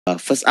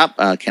First up,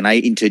 can I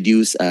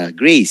introduce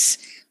Grace?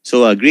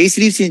 So Grace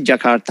lives in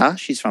Jakarta.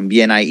 She's from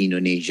BNI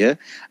Indonesia,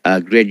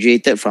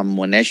 graduated from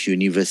Monash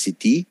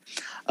University.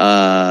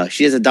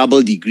 She has a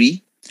double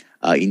degree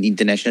in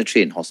international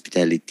trade and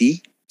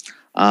hospitality.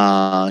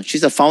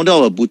 She's the founder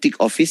of a boutique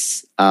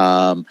office,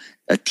 a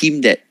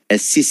team that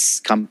assists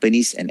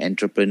companies and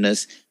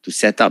entrepreneurs to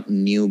set up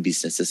new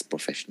businesses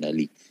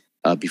professionally.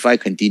 Before I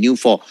continue,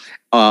 for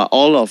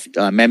all of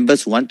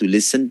members who want to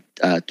listen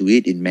to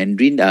it in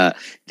Mandarin,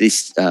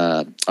 this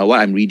what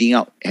I'm reading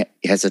out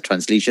has a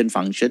translation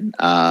function.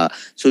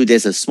 So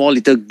there's a small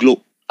little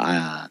globe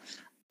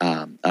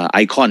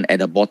icon at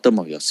the bottom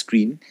of your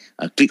screen.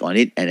 Click on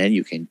it, and then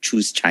you can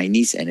choose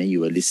Chinese, and then you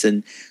will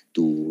listen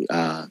to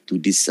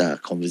this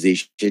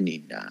conversation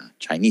in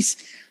Chinese.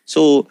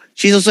 So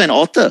she's also an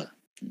author,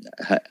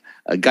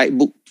 a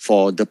guidebook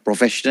for the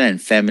professional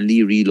and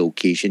family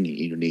relocation in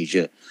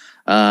Indonesia.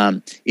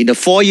 In the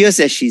 4 years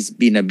that she's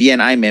been a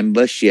BNI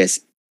member, she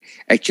has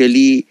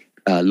actually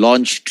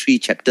launched 3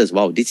 chapters.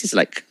 Wow, this is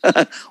like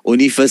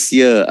only first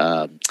year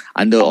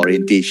under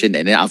orientation,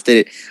 and then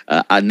after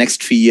that, our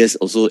next 3 years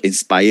also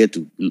inspire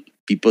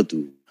people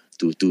to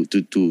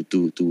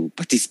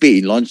participate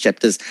in launch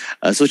chapters.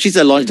 So she's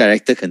a launch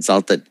director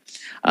consultant.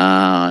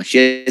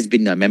 She has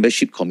been a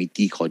membership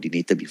committee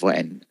coordinator before,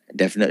 and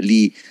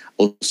definitely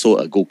also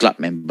a Go Club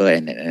member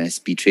and an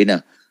SP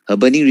trainer. Her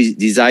burning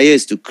desire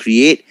is to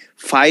create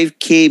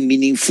 5K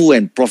meaningful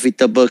and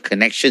profitable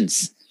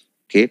connections.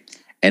 Okay.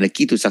 And the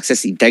key to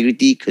success: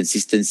 integrity,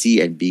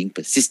 consistency, and being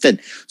persistent.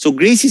 So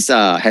Grace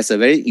has a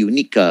very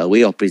unique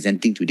way of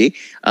presenting today.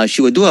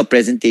 She will do a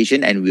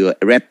presentation, and we will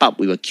wrap up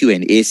with a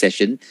Q&A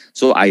session.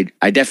 So I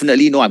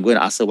definitely know I'm going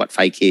to ask her what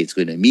 5K is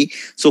going to be.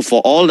 So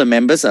for all the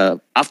members,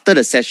 after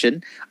the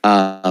session,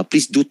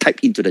 please do type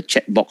into the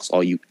chat box,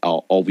 or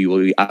we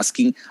will be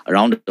asking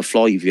around the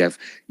floor if you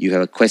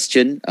have a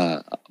question.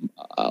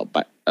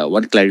 But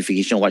one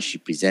clarification on what she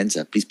presents,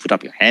 please put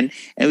up your hand,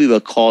 and we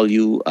will call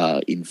you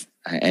in.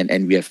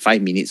 And we have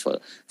 5 minutes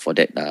for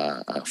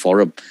that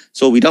forum.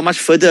 So without much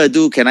further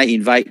ado, can I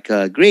invite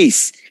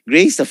Grace?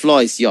 Grace, the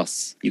floor is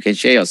yours. You can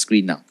share your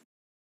screen now.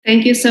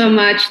 Thank you so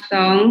much,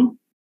 Thong.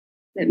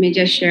 Let me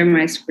just share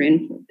my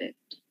screen for a bit.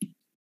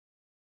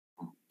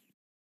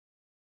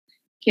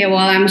 Okay,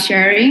 while I'm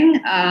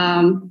sharing,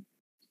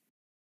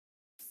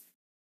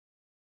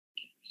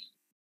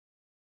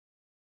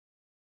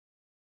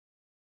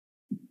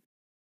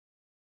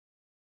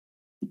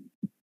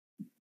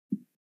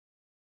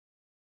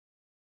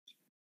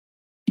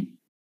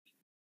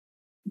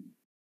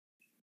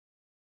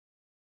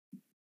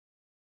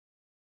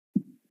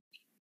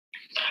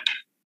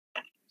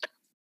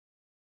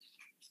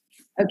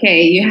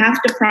 okay, you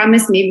have to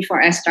promise me before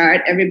I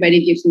start,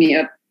 everybody gives me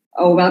a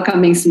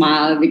welcoming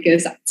smile,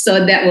 because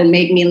so that will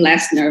make me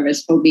less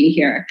nervous for being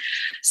here.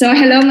 So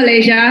hello,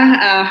 Malaysia.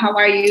 How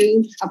are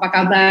you? Apa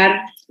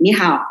kabar? Ni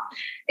hao.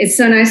 It's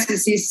so nice to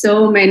see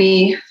so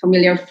many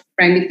familiar,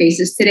 friendly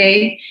faces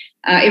today.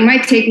 It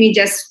might take me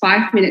just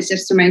 5 minutes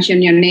just to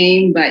mention your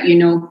name, but you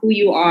know who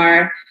you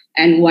are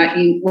and what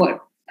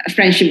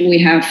friendship we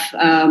have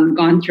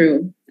gone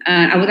through.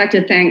 I would like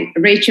to thank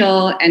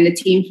Rachel and the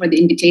team for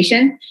the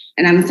invitation,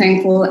 and I'm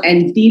thankful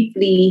and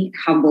deeply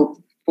humbled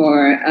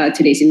for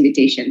today's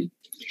invitation.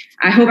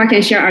 I hope I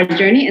can share our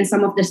journey and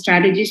some of the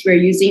strategies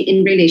we're using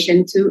in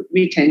relation to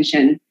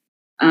retention.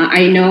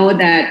 I know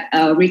that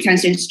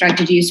retention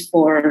strategies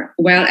for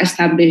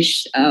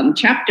well-established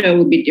chapter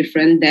will be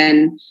different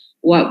than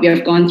what we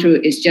have gone through.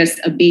 It's just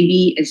a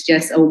baby, it's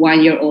just a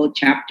 1-year-old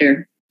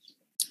chapter.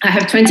 I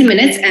have 20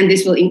 minutes, and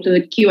this will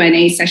include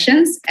Q&A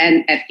sessions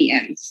and at the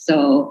end.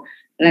 So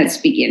let's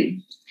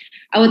begin.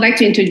 I would like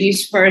to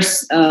introduce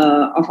first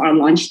of our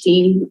launch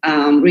team.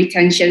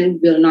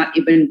 Retention will not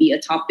even be a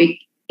topic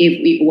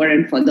if we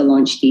weren't for the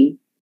launch team.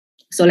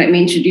 So let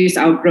me introduce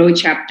our Grow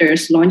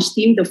Chapters launch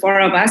team, the 4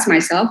 of us,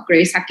 myself,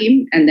 Grace,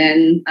 Hakim, and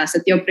then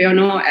Setio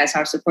Priyono as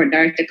our support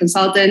director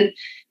consultant,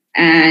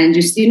 and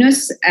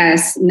Justinus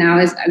as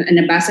an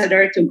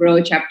ambassador to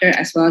Grow Chapter,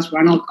 as well as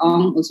Ronald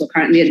Ong, also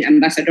currently an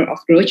ambassador of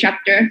Grow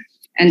Chapter,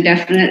 and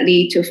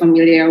definitely 2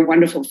 familiar,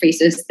 wonderful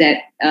faces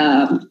that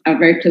are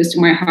very close to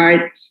my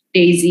heart,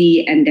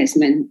 Daisy and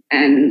Desmond.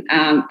 And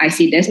I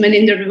see Desmond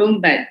in the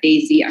room, but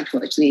Daisy,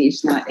 unfortunately,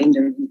 is not in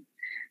the room.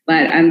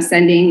 But I'm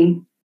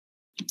sending,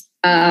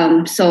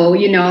 so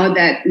you know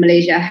that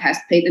Malaysia has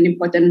played an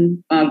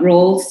important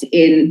roles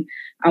in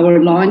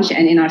our launch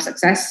and in our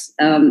success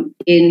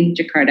in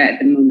Jakarta at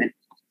the moment.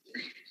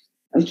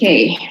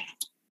 Okay.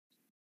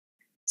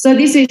 So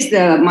this is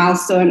the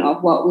milestone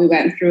of what we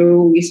went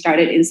through. We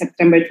started in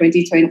September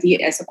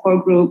 2020 as a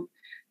core group.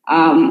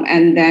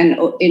 And then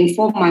in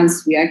 4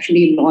 months, we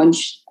actually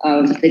launched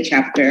the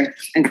chapter.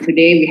 And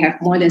today we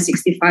have more than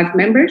 65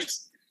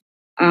 members.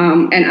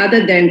 And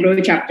other than Grow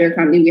Chapter,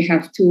 currently we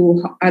have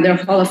 2 other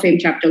Hall of Fame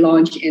chapter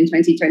launch in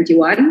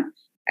 2021.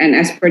 And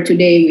as per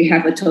today, we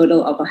have a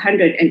total of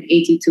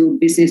 182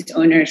 business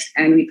owners,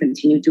 and we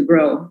continue to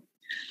grow.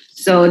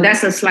 So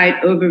that's a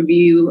slight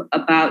overview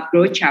about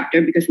Grow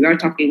Chapter, because we are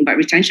talking about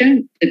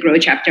retention. The Grow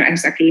Chapter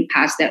has actually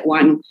passed that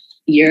 1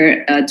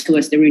 year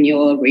towards the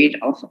renewal rate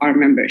of our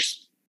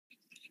members.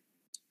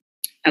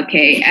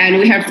 Okay, and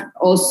we have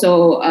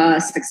also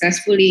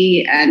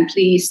successfully and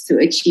pleased to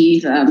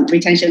achieve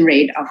retention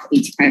rate of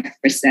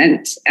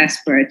 85% as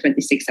per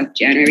 26th of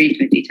January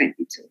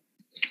 2022.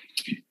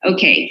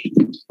 Okay,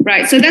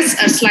 right. So that's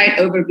a slight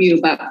overview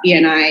about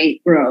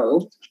BNI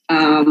Grow.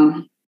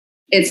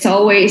 It's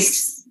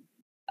always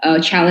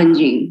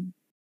challenging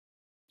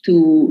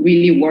to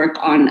really work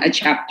on a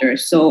chapter.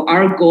 So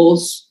our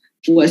goals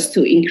was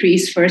to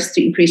increase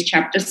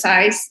chapter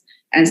size,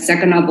 and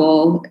second of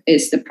all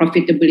is the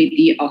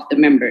profitability of the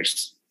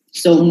members.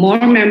 So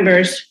more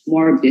members,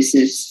 more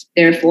business.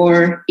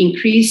 Therefore,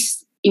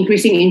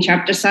 increasing in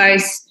chapter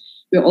size,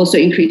 we're also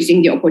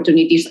increasing the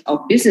opportunities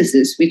of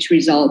businesses, which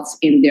results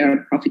in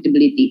their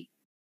profitability.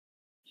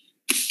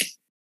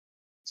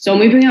 So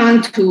moving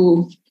on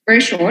to very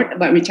short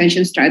about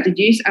retention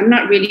strategies. I'm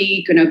not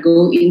really going to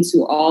go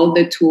into all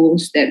the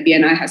tools that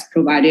BNI has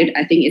provided.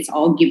 I think it's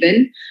all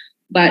given.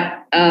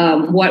 But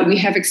what we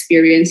have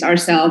experienced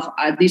ourselves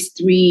are these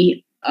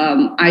three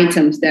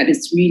items that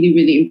is really,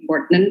 really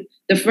important.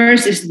 The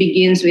first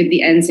begins with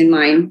the ends in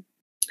mind.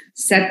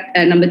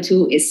 Number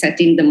two is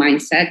setting the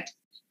mindset.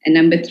 And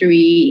number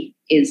three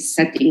is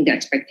setting the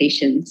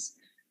expectations.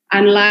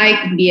 Unlike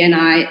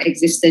BNI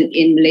existent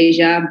in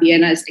Malaysia,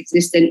 BNI's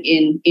existent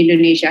in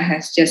Indonesia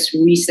has just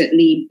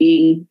recently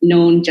been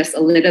known just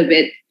a little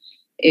bit.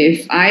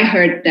 If I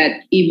heard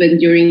that even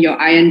during your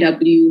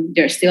INW,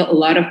 there's still a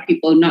lot of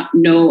people not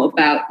know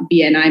about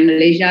BNI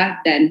Malaysia,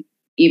 then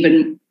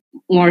even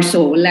more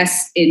so,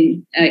 less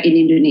in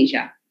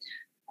Indonesia.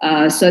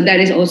 So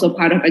that is also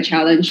part of a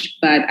challenge,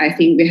 but I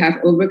think we have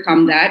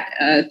overcome that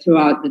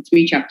throughout the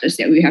 3 chapters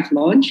that we have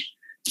launched.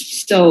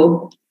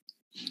 So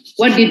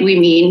what did we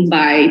mean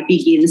by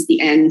begins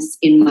the ends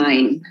in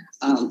mind?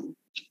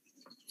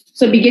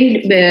 So begin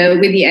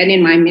with the end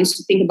in mind means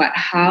to think about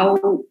how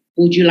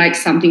would you like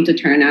something to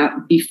turn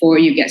out before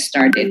you get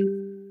started?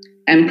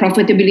 And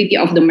profitability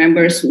of the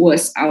members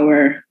was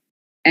our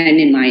end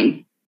in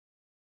mind.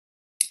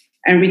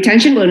 And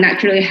retention will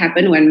naturally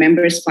happen when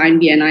members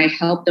find BNI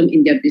help them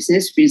in their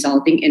business,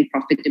 resulting in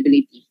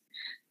profitability.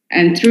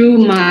 And through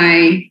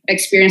my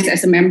experience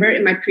as a member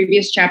in my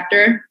previous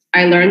chapter,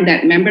 I learned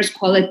that members'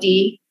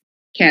 quality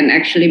can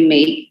actually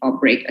make or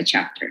break a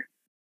chapter.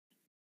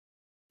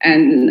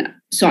 And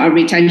so our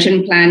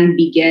retention plan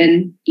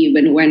began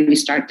even when we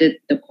started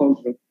the core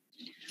group.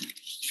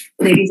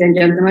 Ladies and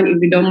gentlemen, if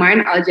you don't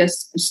mind, I'll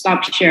just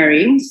stop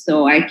sharing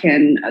so I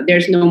can,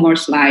 there's no more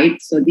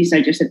slides. So these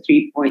are just the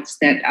 3 points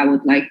that I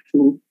would like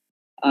to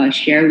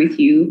share with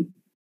you.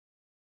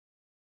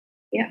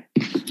 Yeah.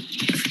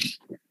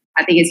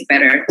 I think it's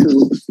better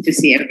to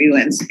see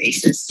everyone's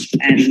faces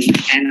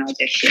and I'll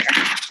just share.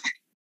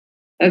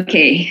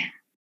 Okay.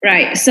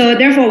 Right. So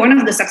therefore, one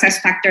of the success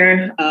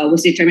factor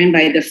was determined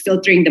by the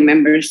filtering the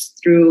members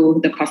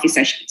through the coffee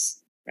sessions.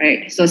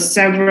 Right. So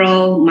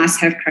several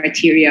must-have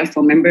criteria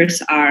for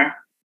members are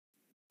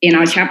in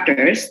our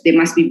chapters. They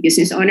must be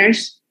business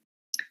owners.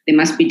 They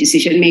must be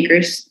decision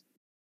makers.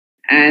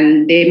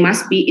 And they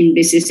must be in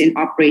business in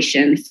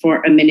operation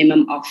for a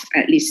minimum of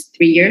at least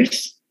 3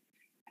 years.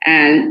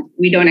 And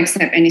we don't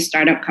accept any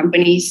startup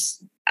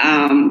companies.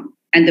 And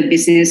the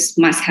business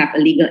must have a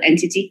legal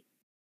entity.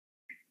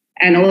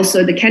 And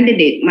also the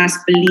candidate must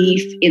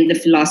believe in the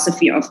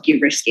philosophy of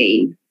giver's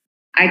gain.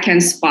 I can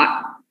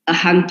spot a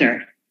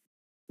hunter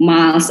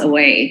miles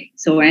away.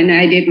 So when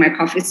I did my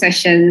coffee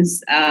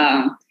sessions,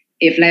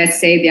 if let's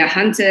say they're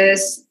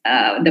hunters,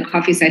 the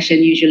coffee session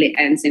usually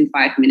ends in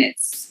 5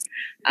 minutes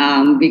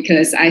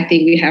because I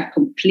think we have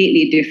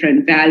completely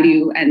different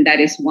value. And that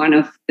is one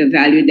of the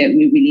value that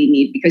we really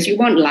need because you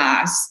won't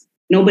last.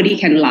 Nobody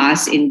can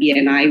last in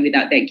BNI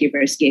without that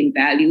giver's gain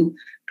value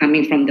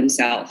coming from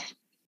themselves.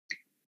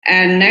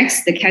 And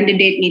next, the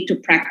candidate need to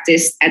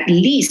practice at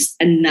least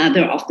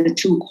another of the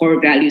 2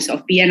 core values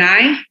of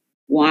BNI.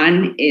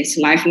 One is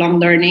lifelong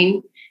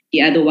learning.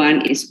 The other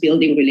one is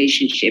building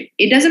relationship.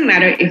 It doesn't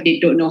matter if they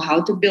don't know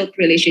how to build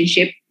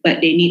relationship, but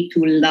they need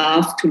to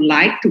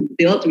like to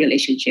build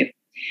relationship.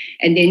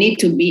 And they need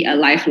to be a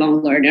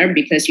lifelong learner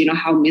because you know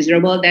how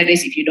miserable that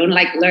is. If you don't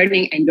like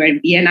learning and you're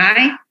in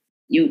BNI,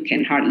 you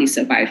can hardly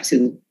survive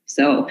too.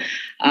 So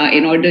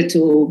in order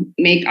to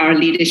make our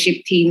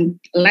leadership team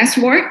less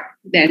work,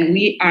 then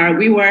we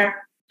were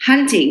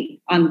hunting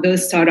on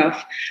those sort of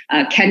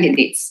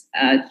candidates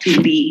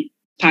to be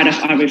part of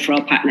our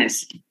referral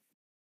partners.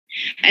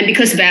 And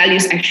because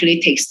values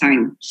actually takes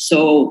time.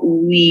 So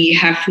we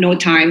have no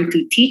time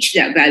to teach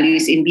that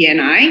values in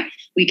BNI.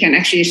 We can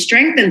actually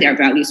strengthen their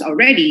values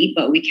already,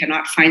 but we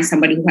cannot find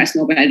somebody who has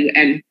no value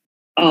and,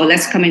 oh,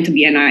 let's come into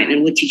BNI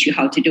and we'll teach you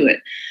how to do it.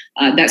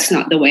 That's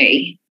not the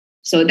way.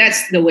 So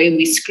that's the way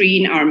we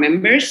screen our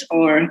members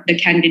or the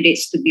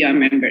candidates to be our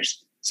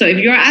members. So if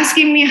you're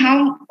asking me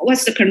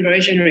what's the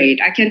conversion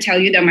rate, I can tell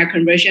you that my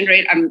conversion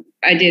rate,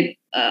 I did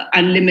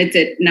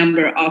unlimited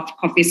number of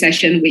coffee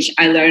sessions, which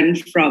I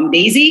learned from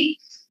Daisy.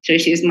 So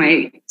she's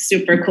my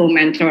super cool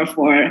mentor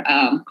for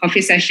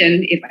coffee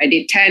session. If I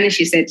did 10,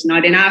 she said it's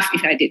not enough.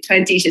 If I did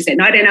 20, she said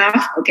not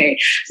enough. Okay.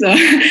 So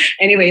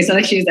anyway,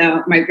 so she's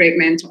my great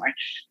mentor.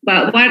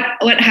 But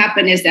what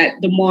happened is that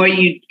the more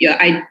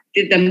I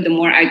did them, the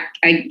more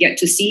I get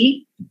to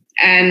see.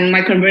 And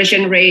my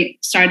conversion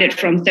rate started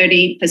from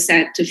 30%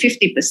 to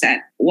 50%.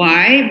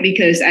 Why?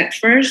 Because at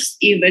first,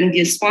 even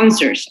the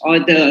sponsors or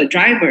the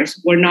drivers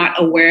were not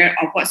aware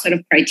of what sort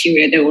of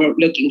criteria they were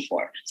looking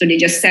for. So they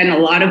just sent a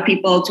lot of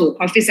people to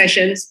coffee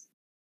sessions,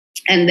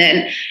 and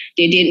then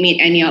they didn't meet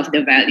any of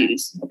the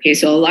values. Okay,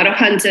 so a lot of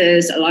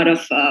hunters, a lot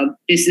of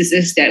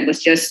businesses that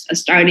was just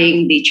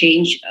starting, they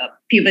changed,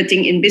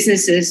 pivoting in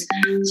businesses.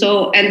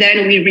 So, and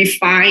then we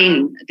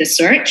refined the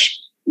search.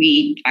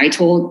 I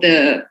told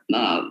the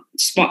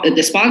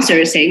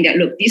sponsor saying that,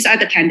 look, these are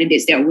the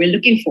candidates that we're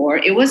looking for.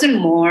 It wasn't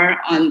more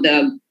on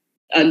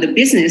the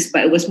business,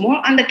 but it was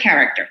more on the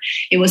character.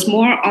 It was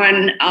more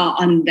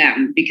on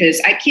them,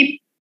 because I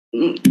keep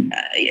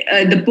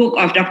the book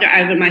of Dr.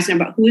 Ivan Meisner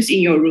about Who's in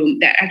Your Room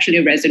that actually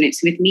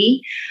resonates with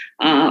me.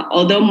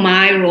 Although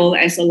my role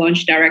as a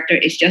launch director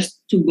is just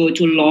to go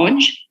to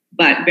launch,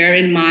 but bear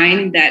in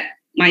mind that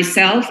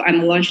myself,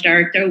 I'm a launch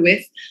director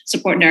with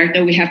support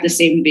director. We have the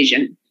same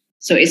vision.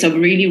 So it's a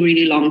really,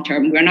 really long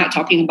term. We're not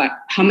talking about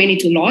how many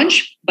to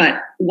launch,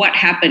 but what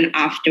happened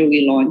after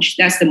we launch.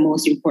 That's the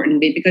most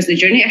important bit, because the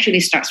journey actually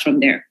starts from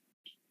there.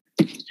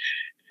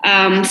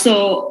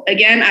 So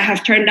again, I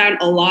have turned down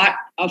a lot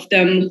of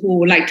them who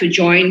would like to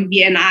join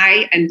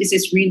BNI, and this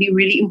is really,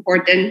 really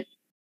important.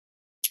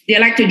 They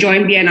like to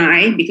join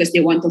BNI because they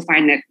want to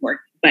find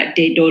network, but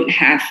they don't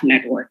have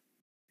network.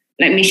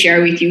 Let me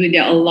share with you,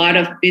 there are a lot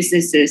of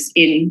businesses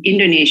in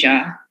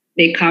Indonesia.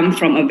 They come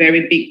from a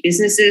very big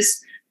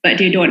businesses, but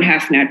they don't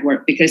have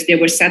network because they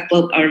were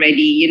settled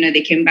already. You know,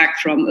 they came back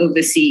from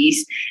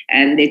overseas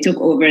and they took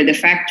over the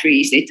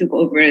factories, they took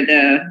over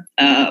the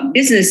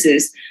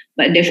businesses,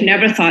 but they've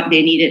never thought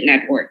they needed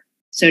network.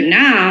 So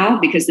now,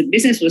 because the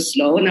business was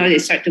slow, now they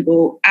start to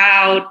go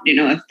out,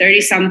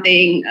 30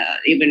 something,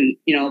 even,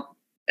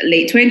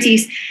 late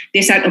 20s,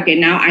 they start, okay,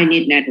 now I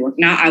need network.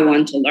 Now I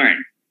want to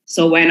learn.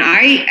 So when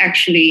I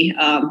actually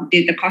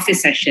did the coffee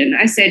session,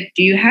 I said,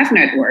 do you have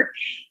network?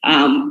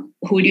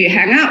 Who do you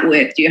hang out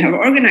with? Do you have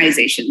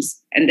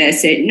organizations? And they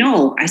said,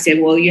 no. I said,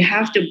 well, you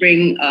have to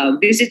bring a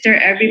visitor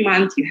every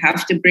month. You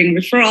have to bring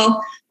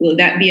referral. Will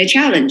that be a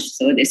challenge?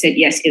 So they said,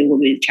 yes, it will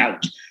be a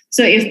challenge.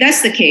 So if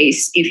that's the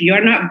case, if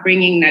you're not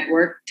bringing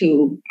network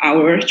to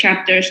our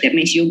chapters, that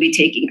means you'll be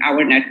taking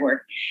our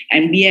network.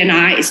 And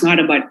BNI is not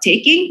about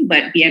taking,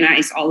 but BNI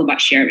is all about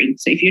sharing.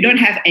 So if you don't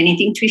have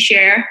anything to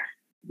share,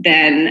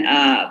 then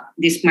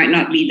this might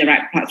not be the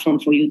right platform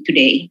for you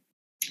today.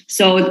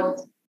 So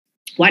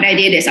what I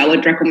did is I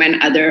would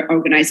recommend other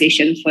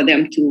organizations for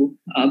them to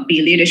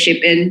be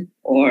leadership in,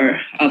 or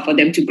for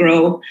them to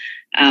grow,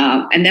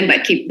 and then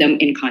but keep them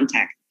in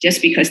contact.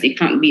 Just because they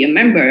can't be a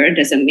member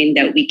doesn't mean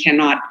that we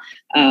cannot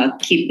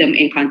keep them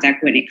in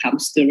contact when it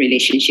comes to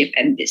relationship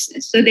and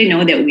business. So they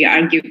know that we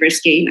are Givers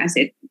Game. I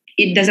said,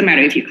 it doesn't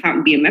matter if you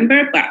can't be a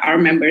member, but our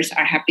members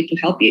are happy to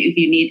help you if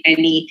you need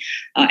any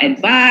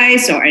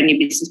advice or any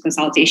business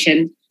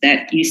consultation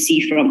that you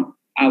see from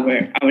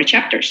our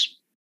chapters.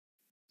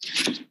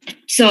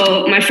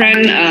 So my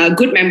friend,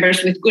 good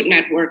members with good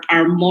network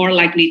are more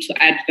likely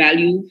to add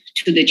value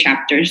to the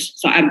chapters.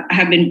 So I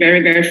have been very,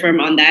 very firm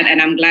on that.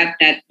 And I'm glad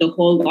that the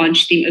whole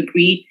launch team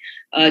agreed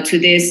to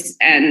this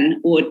and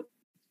would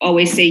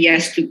always say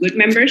yes to good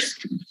members.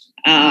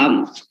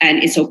 And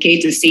it's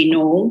okay to say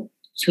no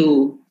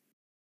to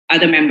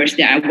other members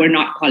that were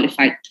not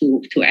qualified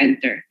to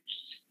enter.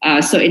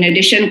 So in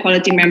addition,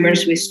 quality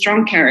members with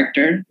strong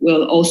character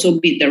will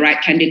also be the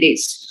right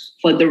candidates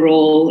for the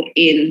role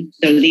in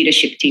the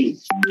leadership team.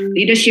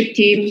 Leadership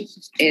team,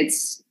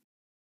 it's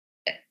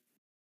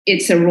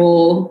a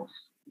role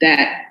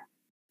that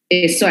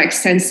is so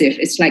extensive.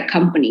 It's like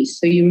companies.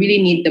 So you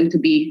really need them to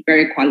be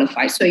very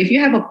qualified. So if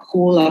you have a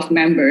pool of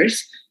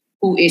members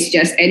who is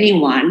just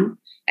anyone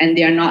and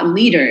they are not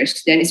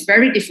leaders, then it's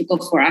very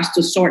difficult for us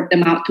to sort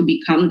them out to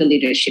become the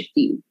leadership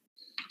team.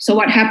 So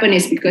what happened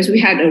is, because we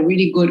had a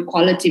really good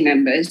quality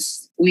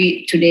members,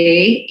 we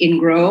today in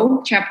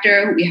Grow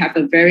chapter, we have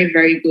a very,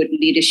 very good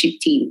leadership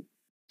team.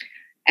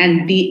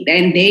 And they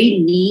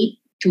need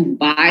to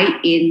buy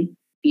in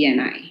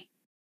BNI.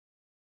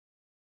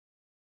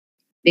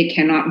 They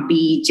cannot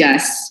be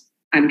just,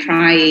 I'm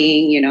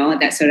trying,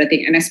 that sort of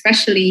thing. And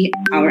especially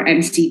our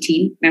MC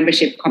team,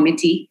 membership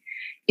committee.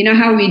 You know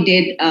how we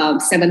did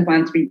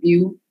 7-month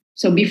review?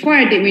 So before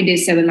we did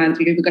 7-month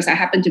review, because I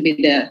happened to be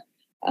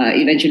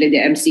eventually the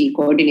MC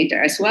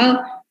coordinator as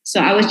well.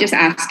 So I was just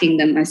asking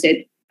them, I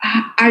said,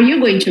 are you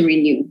going to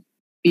renew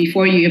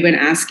before you even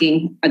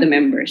asking other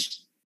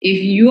members?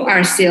 If you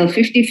are still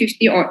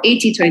 50-50 or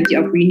 80-20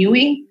 of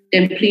renewing,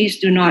 then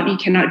please you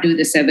cannot do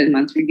the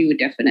 7-month review,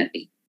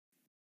 definitely.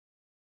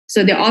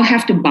 So they all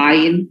have to buy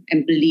in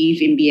and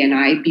believe in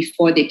BNI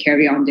before they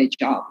carry on their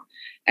job.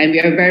 And we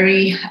are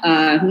very,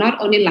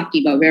 not only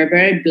lucky, but we are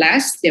very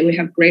blessed that we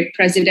have great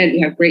president,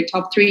 we have great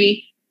top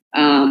 3.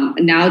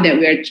 now that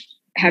we're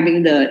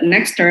having the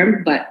next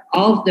term, but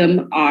all of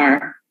them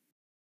are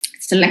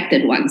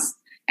selected ones.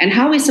 And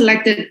how we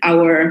selected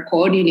our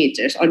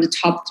coordinators, or the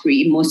top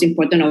three, most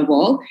important of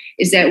all,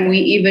 is that we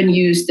even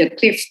use the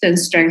Clifton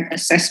Strength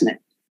Assessment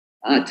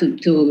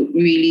to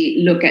really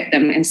look at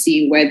them and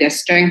see where their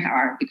strengths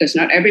are, because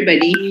not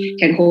everybody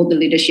can hold the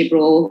leadership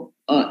role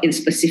in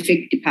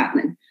specific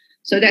department.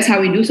 So that's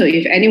how we do. So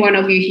if any one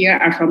of you here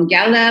are from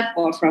Gallup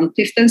or from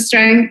Clifton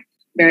Strength,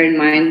 bear in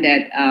mind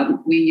that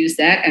we use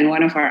that. And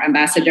one of our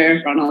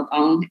ambassadors, Ronald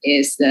Ong,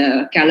 is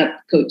the Gallup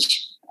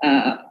coach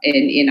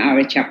in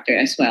our chapter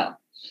as well.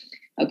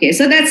 Okay,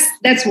 so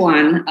that's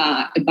one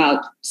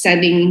about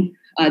setting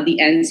the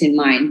ends in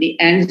mind. The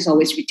end is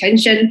always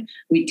retention.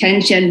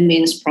 Retention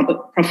means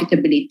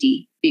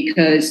profitability,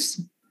 because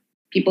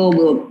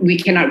we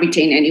cannot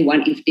retain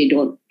anyone if they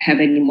don't have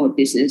any more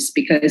business,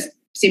 because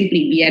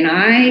simply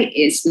BNI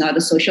is not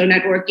a social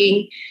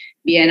networking.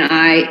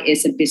 BNI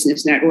is a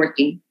business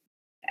networking,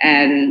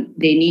 and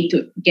they need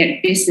to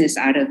get business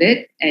out of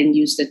it and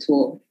use the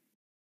tool.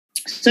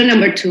 So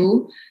number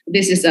two,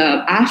 this is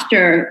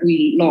after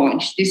we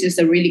launch. This is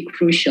a really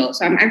crucial.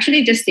 So I'm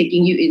actually just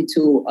taking you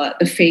into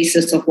the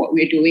phases of what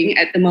we're doing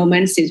at the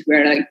moment, since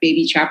we're like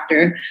baby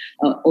chapter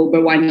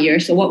over 1 year.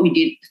 So what we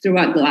did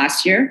throughout the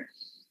last year.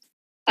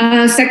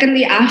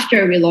 Secondly,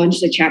 after we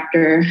launched the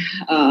chapter,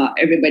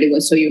 everybody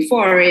was so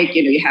euphoric.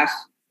 You have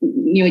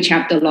new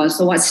chapter launch.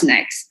 So what's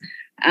next?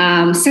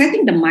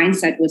 Setting the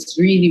mindset was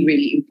really,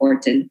 really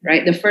important,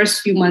 right? The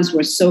first few months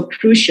were so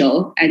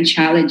crucial and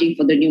challenging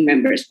for the new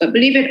members. But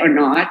believe it or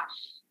not,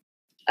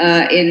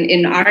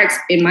 in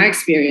my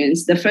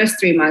experience, the first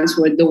 3 months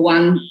were the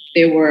one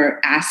they were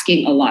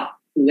asking a lot,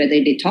 whether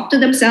they talk to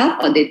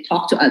themselves or they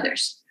talk to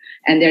others.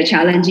 And they're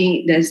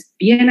challenging, does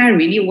BNI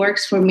really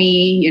works for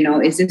me?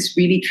 Is this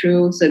really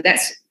true? So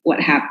that's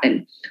what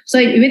happened. So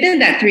within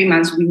that 3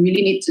 months, we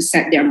really need to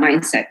set their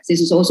mindset.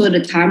 This is also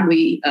the time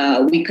we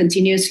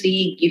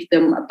continuously give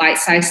them a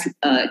bite-sized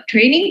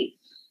training.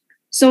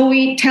 So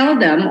we tell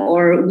them,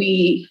 or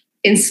we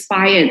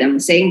inspire them,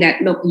 saying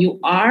that, look, you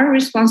are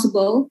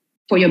responsible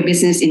for your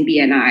business in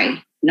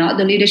BNI, not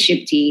the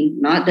leadership team,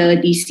 not the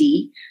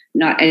DC,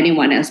 not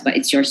anyone else, but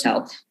it's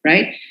yourself,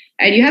 right?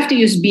 And you have to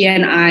use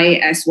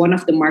BNI as one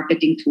of the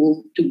marketing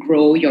tools to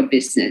grow your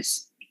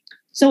business.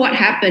 So what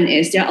happened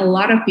is there are a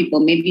lot of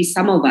people, maybe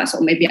some of us, or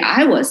maybe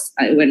I was,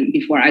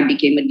 before I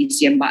became a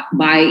DC and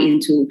buy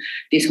into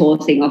this whole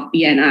thing of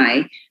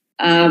BNI.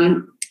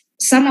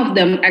 Some of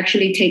them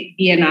actually take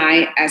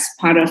BNI as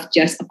part of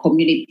just a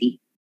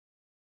community,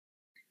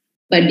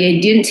 but they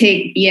didn't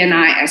take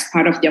BNI as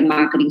part of their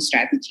marketing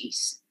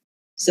strategies.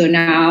 So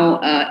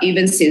now,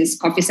 even since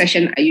coffee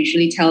session, I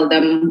usually tell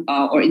them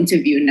or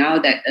interview now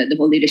that the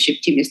whole leadership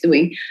team is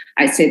doing,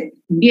 I said,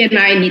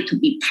 BNI need to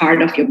be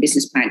part of your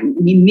business plan.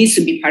 It needs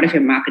to be part of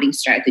your marketing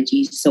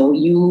strategies. So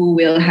you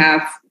will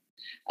have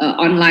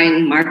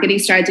online marketing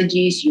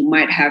strategies. You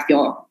might have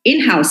your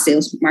in-house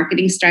sales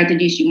marketing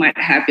strategies. You might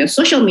have your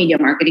social media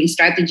marketing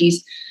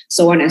strategies,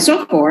 so on and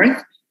so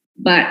forth.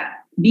 But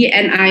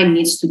BNI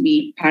needs to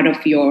be part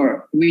of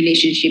your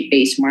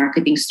relationship-based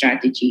marketing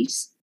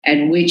strategies,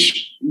 and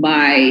which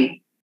by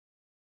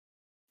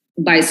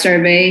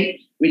survey,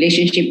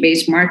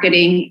 relationship-based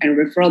marketing and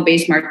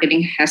referral-based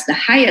marketing has the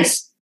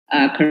highest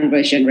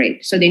conversion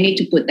rate. So they need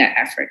to put that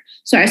effort.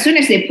 So as soon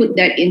as they put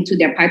that into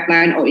their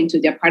pipeline or into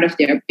their part of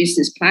their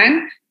business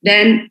plan,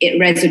 then it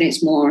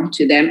resonates more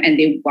to them, and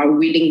they are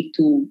willing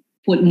to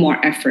put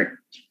more effort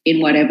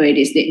in whatever it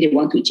is they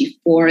want to achieve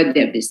for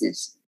their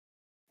business.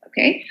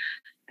 Okay.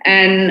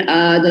 And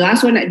the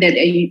last one that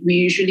we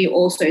usually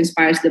also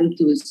inspires them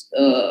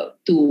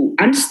to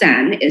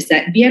understand is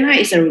that BNI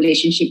is a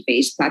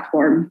relationship-based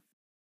platform.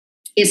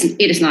 It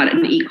is not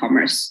an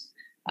e-commerce.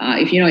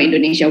 If you know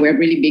Indonesia, we're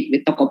really big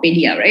with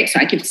Tokopedia, right? So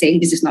I keep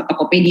saying this is not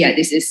Tokopedia,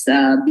 this is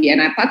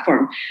BNI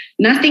platform.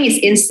 Nothing is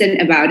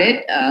instant about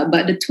it,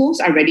 but the tools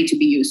are ready to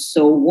be used.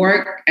 So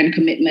work and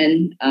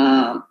commitment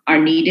are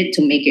needed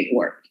to make it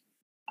work.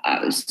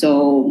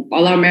 So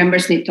all our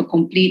members need to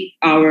complete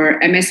our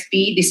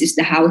MSP. This is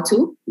the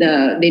how-to.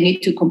 They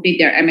need to complete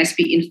their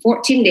MSP in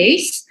 14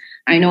 days.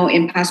 I know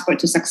in Passport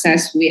to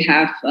Success, we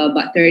have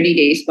about 30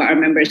 days, but our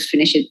members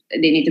finish it.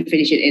 They need to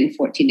finish it in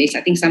 14 days.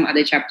 I think some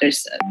other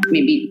chapters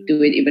maybe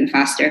do it even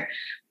faster,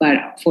 but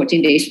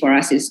 14 days for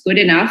us is good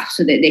enough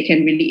so that they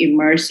can really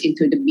immerse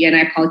into the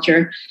BNI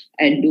culture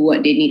and do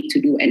what they need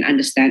to do and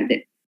understand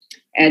it.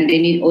 And they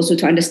need also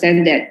to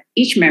understand that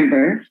each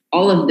member,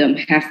 all of them,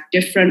 have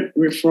different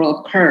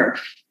referral curve.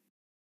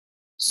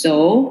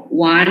 So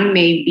one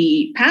may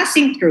be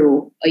passing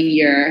through a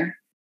year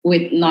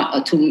with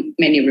not too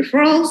many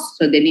referrals.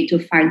 So they need to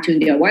fine-tune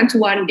their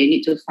one-to-one. They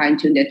need to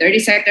fine-tune their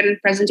 30-second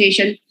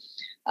presentation.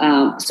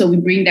 So we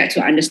bring that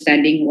to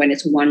understanding when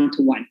it's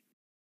one-to-one.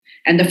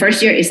 And the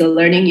first year is a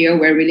learning year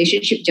where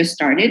relationship just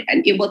started,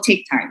 and it will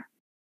take time.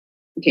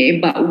 Okay,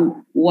 but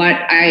what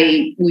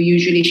I will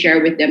usually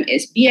share with them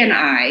is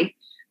BNI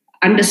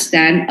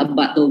understand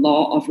about the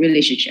law of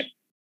relationship.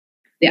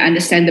 They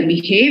understand the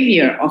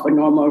behavior of a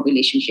normal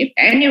relationship.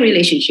 Any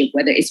relationship,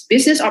 whether it's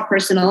business or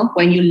personal,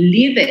 when you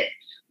leave it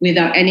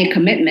without any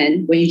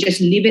commitment, when you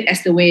just leave it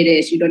as the way it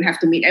is, you don't have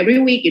to meet every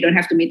week, you don't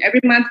have to meet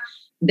every month,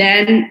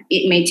 then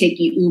it may take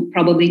you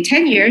probably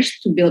 10 years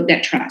to build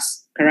that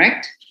trust,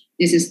 correct?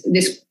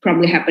 This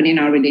probably happened in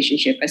our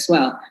relationship as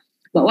well.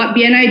 But what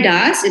BNI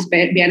does is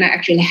BNI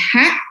actually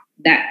hacked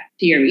that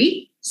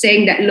theory,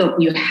 saying that, look,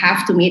 you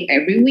have to meet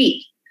every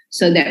week.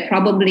 So that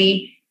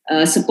probably,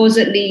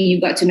 supposedly, you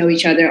got to know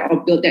each other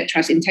or build that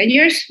trust in 10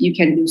 years, you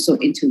can do so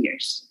in 2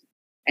 years.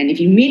 And if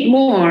you meet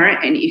more,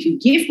 and if you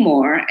give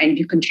more, and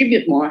you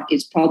contribute more,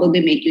 it's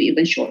probably make you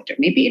even shorter.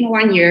 Maybe in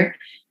 1 year,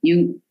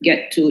 you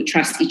get to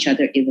trust each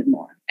other even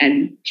more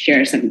and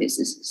share some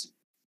businesses.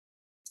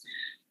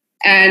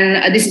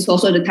 And this is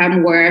also the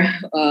time where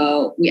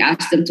we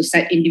ask them to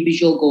set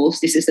individual goals.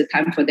 This is the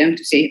time for them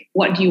to say,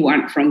 what do you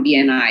want from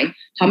BNI?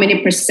 How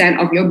many %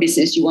 of your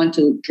business you want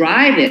to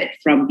drive it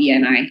from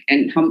BNI,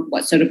 and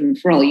what sort of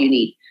referral you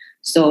need?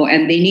 So,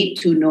 and they need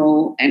to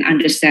know and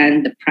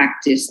understand the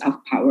practice of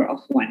power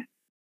of one.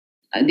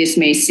 This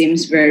may seem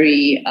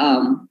very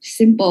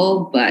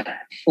simple, but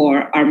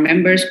for our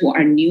members who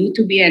are new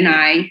to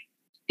BNI,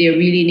 they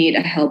really need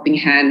a helping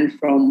hand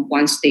from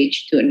one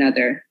stage to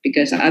another,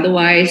 because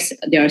otherwise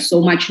there's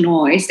so much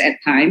noise at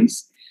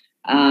times,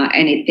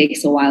 and it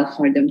takes a while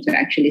for them to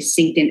actually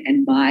sink in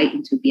and buy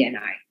into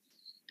BNI.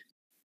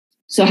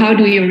 So how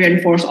do we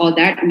reinforce all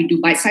that? We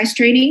do bite-sized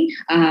training.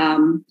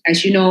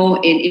 As you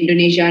know, in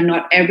Indonesia,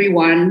 not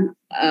everyone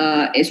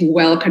is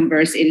well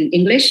conversed in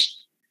English,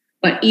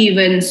 but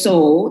even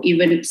so,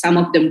 even if some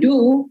of them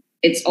do,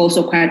 it's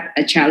also quite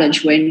a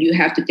challenge when you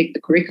have to take the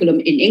curriculum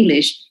in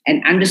English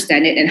and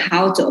understand it and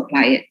how to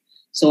apply it.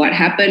 So what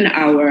happened,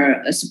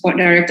 our support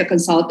director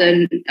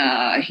consultant,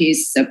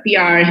 he's a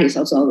PR, he's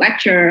also a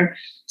lecturer.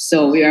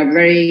 So we are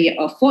very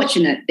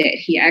fortunate that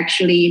he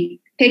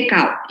actually take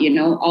out,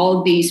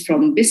 all these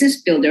from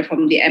Business Builder,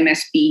 from the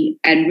MSP,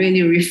 and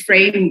really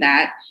reframe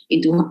that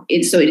into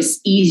it so it's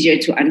easier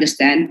to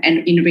understand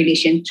and in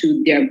relation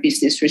to their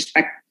business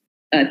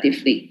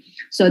respectively.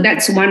 So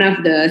that's one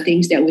of the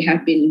things that we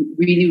have been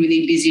really,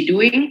 really busy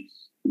doing.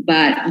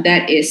 But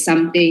that is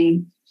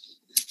something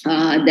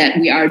that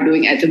we are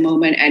doing at the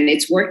moment, and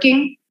it's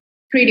working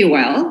pretty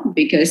well,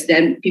 because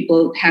then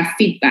people have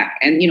feedback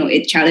and,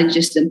 it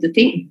challenges them to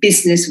think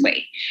business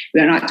way.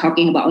 We are not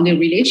talking about only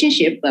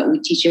relationship, but we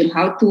teach them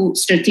how to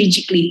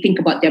strategically think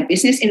about their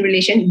business in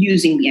relation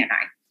using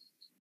BNI.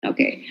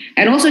 Okay.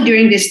 And also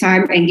during this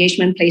time,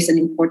 engagement plays an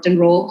important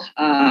role.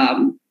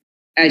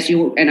 As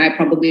you and I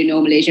probably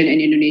know, Malaysian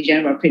and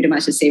Indonesian are pretty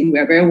much the same. We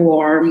are very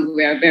warm.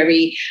 We are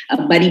very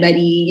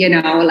buddy-buddy,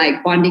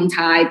 like bonding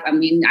type. I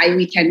mean,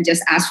 we can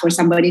just ask for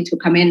somebody to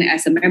come in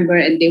as a member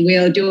and they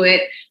will do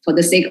it for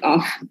the sake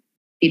of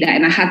tidak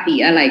enak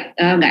hati, nggak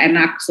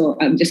enak, so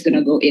I'm just going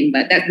to go in.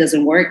 But that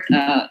doesn't work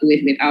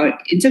with our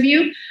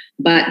interview.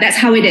 But that's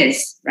how it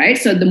is, right?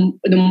 So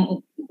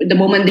the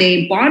moment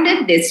they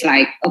bonded, it's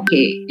like,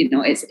 okay,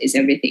 it's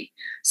everything.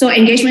 So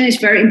engagement is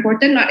very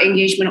important, not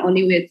engagement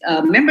only with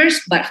members,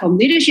 but from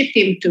leadership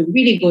team to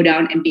really go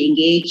down and be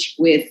engaged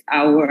with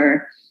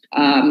our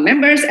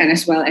members, and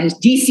as well as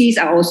DCs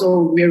are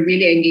also, we're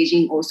really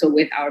engaging also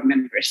with our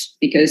members,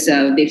 because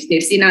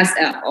they've seen us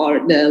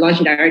or the launch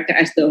director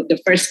as the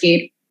first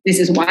gate. This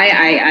is why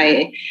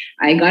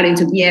I got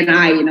into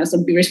BNI,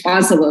 so be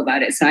responsible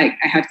about it. So I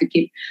have to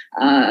keep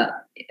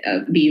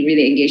be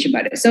really engaged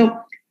about it. So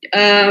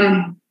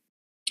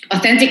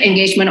authentic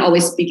engagement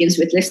always begins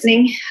with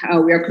listening.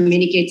 We are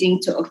communicating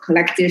to a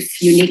collective,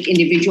 unique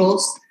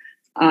individuals.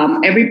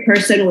 Every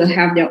person will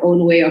have their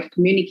own way of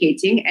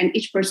communicating, and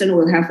each person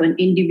will have an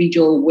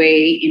individual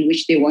way in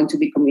which they want to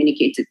be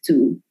communicated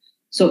to.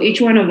 So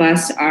each one of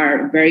us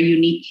are very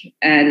unique.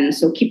 And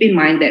so keep in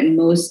mind that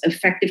most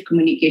effective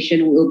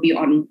communication will be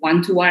on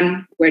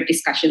one-to-one, where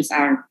discussions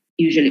are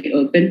usually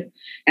open.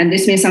 And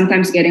this means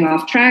sometimes getting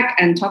off track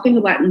and talking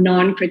about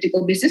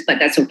non-critical business, but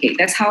that's okay.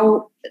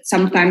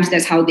 Sometimes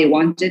that's how they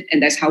want it,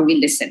 and that's how we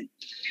listen.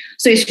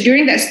 So it's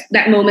during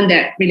that moment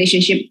that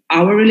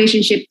our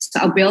relationships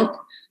are built.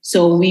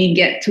 So we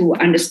get to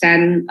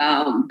understand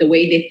the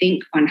way they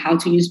think on how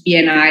to use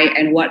BNI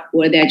and what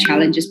were their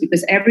challenges,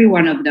 because every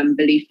one of them,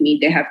 believe me,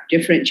 they have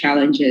different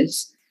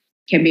challenges,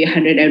 can be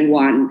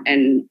 101,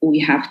 and we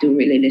have to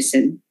really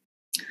listen.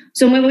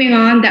 So moving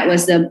on, that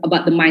was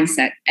about the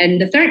mindset. And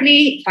the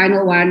thirdly,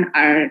 final one,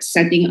 are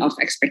setting of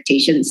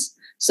expectations.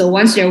 So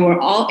once they were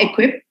all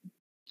equipped,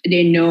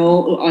 they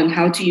know on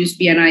how to use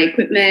BNI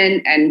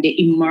equipment, and they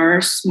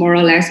immerse more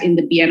or less in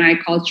the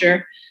BNI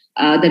culture.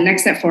 The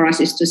next step for us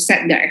is to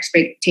set the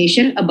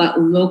expectation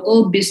about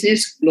local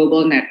business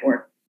global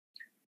network.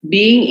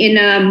 Being in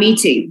a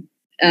meeting,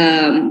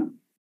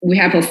 we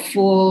have a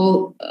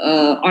full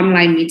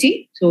online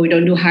meeting, so we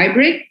don't do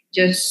hybrid,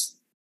 just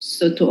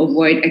so to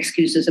avoid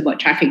excuses about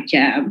traffic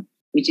jam,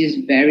 which is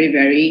very,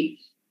 very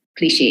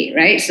cliche,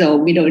 right? So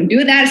we don't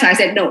do that. So I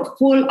said, no,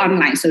 full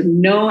online. So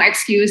no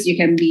excuse. You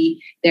can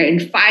be there in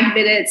 5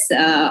 minutes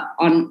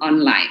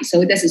online.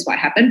 So this is what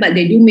happened. But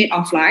they do meet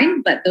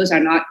offline, but those are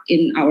not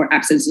in our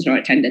absences or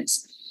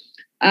attendance.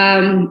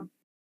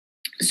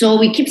 So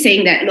we keep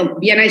saying that, look,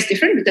 BNI is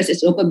different because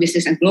it's local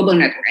business and global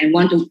network, and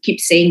want to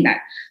keep saying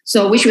that.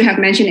 So which we have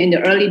mentioned in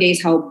the early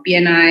days, how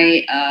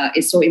BNI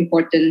is so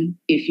important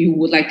if you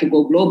would like to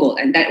go global.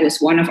 And that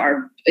was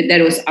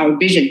our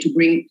vision, to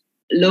bring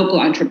local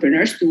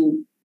entrepreneurs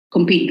to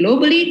compete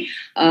globally,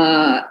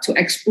 to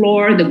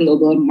explore the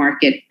global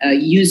market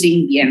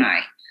using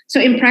BNI. So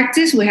in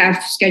practice, we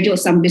have scheduled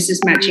some business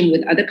matching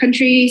with other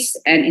countries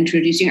and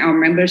introducing our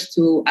members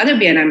to other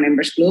BNI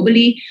members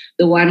globally.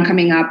 The one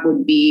coming up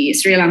would be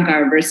Sri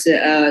Lanka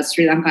versus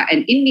Sri Lanka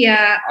and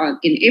India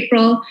in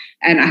April.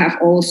 And I have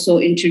also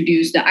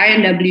introduced the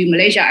INW,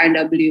 Malaysia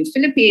INW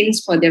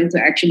Philippines, for them to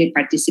actually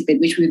participate,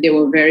 which they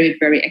were very,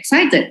 very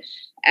excited.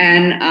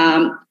 And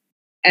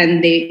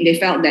they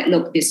felt that,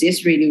 look, this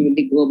is really,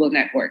 really global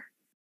network.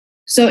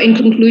 So in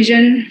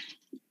conclusion,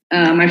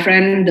 my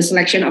friend, the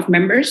selection of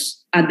members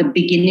are the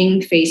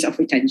beginning phase of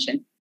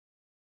retention.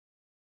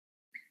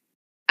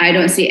 I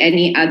don't see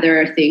any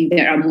other thing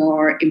that are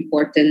more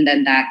important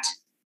than that.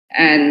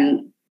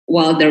 And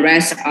while the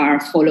rest are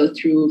follow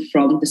through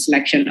from the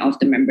selection of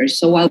the members.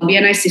 So while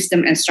BNI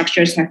system and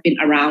structures have been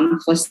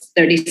around for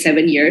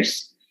 37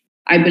 years,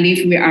 I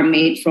believe we are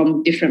made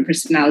from different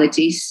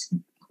personalities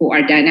who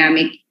are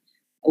dynamic.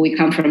 We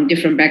come from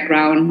different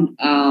background,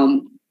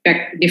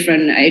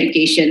 different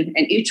education,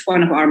 and each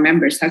one of our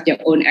members have their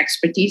own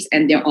expertise,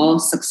 and they're all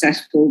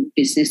successful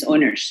business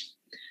owners.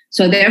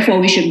 So therefore,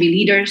 we should be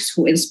leaders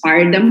who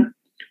inspire them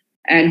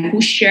and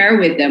who share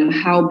with them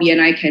how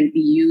BNI can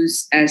be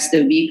used as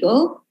the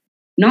vehicle,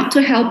 not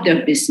to help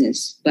their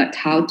business, but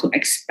how to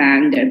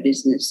expand their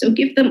business. So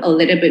give them a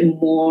little bit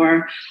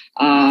more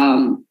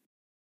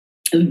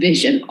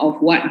vision of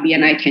what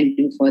BNI can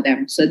do for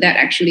them. So that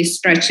actually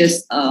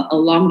stretches a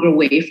longer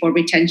way for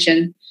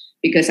retention,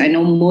 because I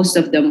know most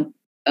of them,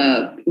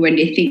 when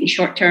they think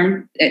short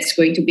term, that's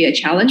going to be a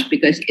challenge,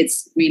 because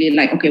it's really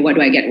like, okay, what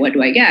do I get? What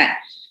do I get?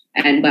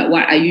 But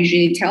what I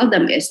usually tell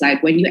them is,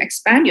 like, when you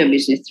expand your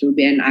business through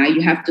BNI,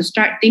 you have to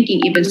start thinking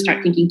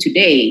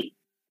today,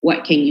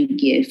 what can you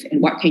give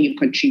and what can you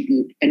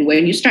contribute? And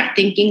when you start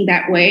thinking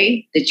that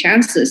way, the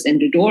chances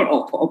and the door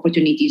of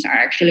opportunities are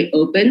actually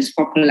opens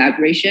for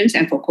collaborations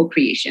and for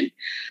co-creation.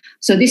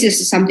 So this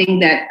is something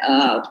that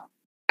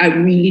I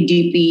really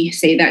deeply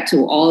say that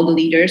to all the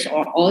leaders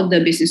or all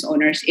the business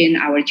owners in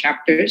our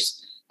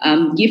chapters,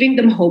 giving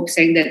them hope,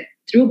 saying that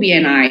through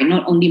BNI,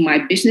 not only my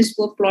business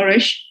will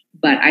flourish,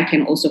 but I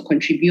can also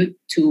contribute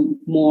to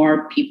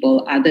more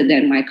people other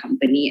than my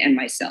company and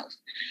myself.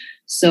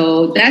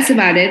 So that's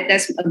about it.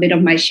 That's a bit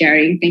of my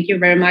sharing. Thank you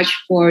very much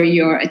for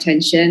your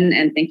attention,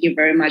 and thank you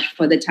very much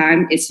for the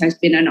time. It has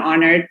been an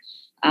honor.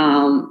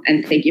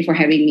 And thank you for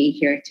having me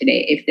here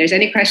today. If there's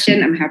any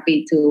question, I'm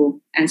happy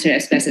to answer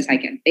as best as I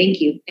can.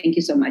 Thank you. Thank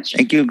you so much.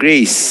 Thank you,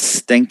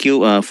 Grace. Thank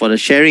you for the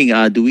sharing.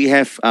 Do we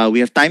have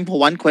time for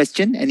one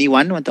question?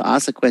 Anyone want to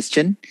ask a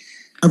question?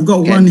 I've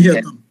got one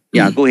here.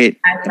 Yeah, go ahead.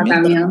 Hi,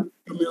 Camille.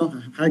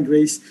 Hi,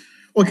 Grace.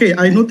 Okay,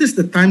 I noticed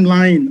the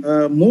timeline.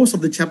 Most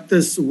of the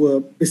chapters were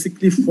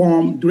basically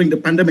formed during the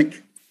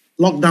pandemic,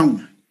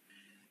 lockdown.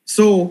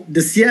 So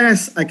the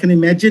CS, I can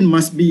imagine,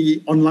 must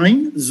be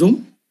online,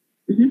 Zoom.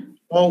 Mm-hmm.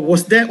 Or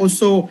was there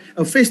also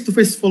a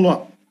face-to-face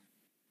follow-up?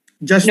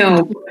 Just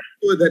to make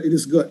sure that it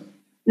is good.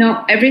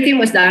 No, everything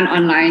was done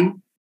online,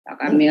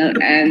 Camille,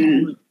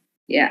 and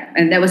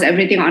and that was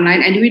everything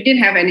online. And we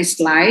didn't have any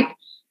slide.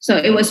 So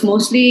it was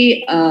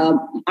mostly,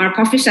 our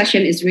coffee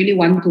session is really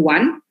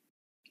one-to-one,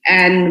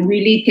 and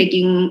really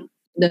taking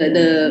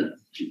the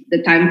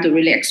time to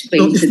really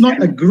explain. So it's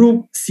not a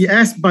group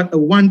CS, but a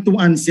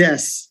one-to-one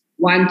CS.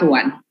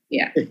 One-to-one,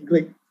 yeah. Okay,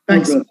 great.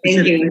 Thanks.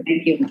 Thank you.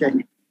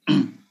 Okay.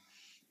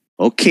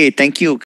 Okay, thank you.